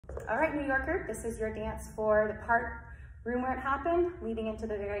All right, New Yorker, this is your dance for the room where it happened, leading into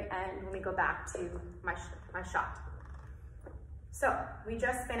the very end when we go back to my shot. So we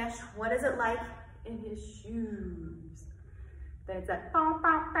just finished, what is it like in his shoes? Then it's that, on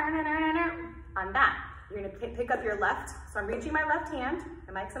that, you're gonna pick up your left, so I'm reaching my left hand,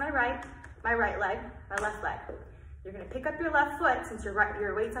 the mic's on my right leg, my left leg. You're gonna pick up your left foot, since your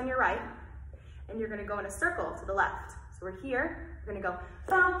weight's on your right, and you're gonna go in a circle to the left. So we're here, we're gonna go,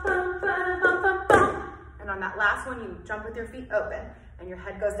 bum, bum, bum, bum, bum, bum. And on that last one, you jump with your feet open, and your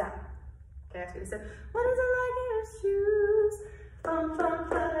head goes down. Okay, so we said, what is it like in your shoes? Bum, bum,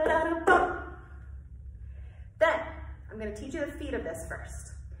 ba, da, da, bum. Then, I'm gonna teach you the feet of this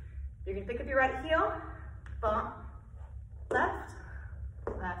first. You're gonna pick up your right heel, bump, left,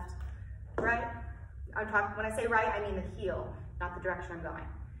 left, right. When I say right, I mean the heel, not the direction I'm going.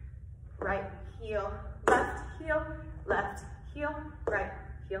 Right heel, left heel, right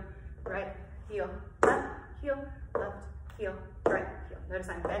heel, left heel, right heel. Notice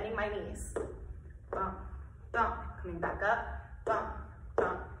I'm bending my knees. Bump, bump, coming back up, bump,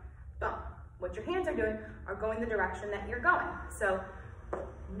 bump, bump. What your hands are doing are going the direction that you're going. So,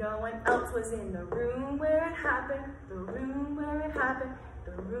 no one else was in the room where it happened, the room where it happened,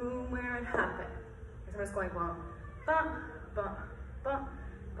 the room where it happened. So I'm just going bump, bump, bump, bump,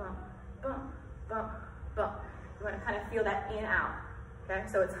 bump, bump, bump, bump. You want to kind of feel that in, out. Okay,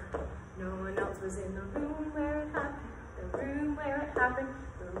 so it's no one else was in the room where it happened, the room where it happened,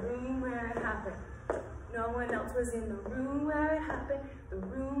 the room where it happened. No one else was in the room where it happened, the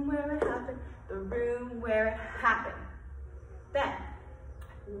room where it happened, the room where it happened. Then,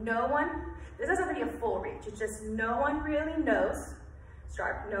 no one, this doesn't have to be a full reach, it's just no one really knows,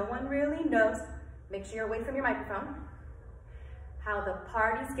 sharp, no one really knows, make sure you're away from your microphone, how the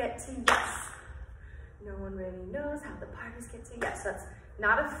parties get to yes. No one really knows how the parties get to yes. That's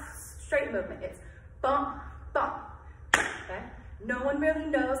not a straight movement, it's bump, bump, okay? No one really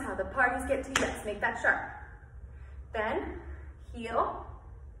knows how the parties get to yes, make that sharp. Then, heel,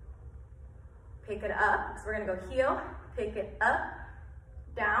 pick it up, so we're gonna go heel, pick it up,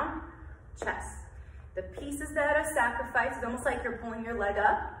 down, chest. The pieces that are sacrificed, it's almost like you're pulling your leg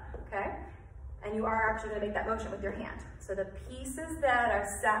up, okay? And you are actually gonna make that motion with your hand. So the pieces that are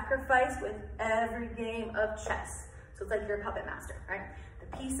sacrificed with every game of chess. So it's like you're a puppet master, right?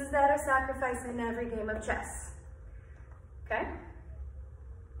 The pieces that are sacrificed in every game of chess, okay?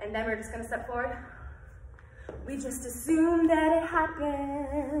 And then we're just gonna step forward. We just assume that it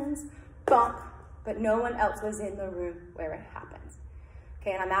happens, bump, but no one else was in the room where it happens.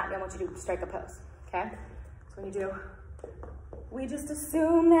 Okay, and on that, I want you to strike a pose, okay? So when you do, we just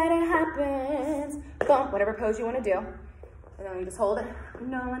assume that it happens, bump, whatever pose you wanna do, and then you just hold it.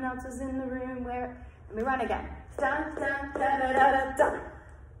 No one else is in the room and we run again. Dun, dun, da, da, da, da, da.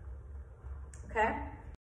 Okay?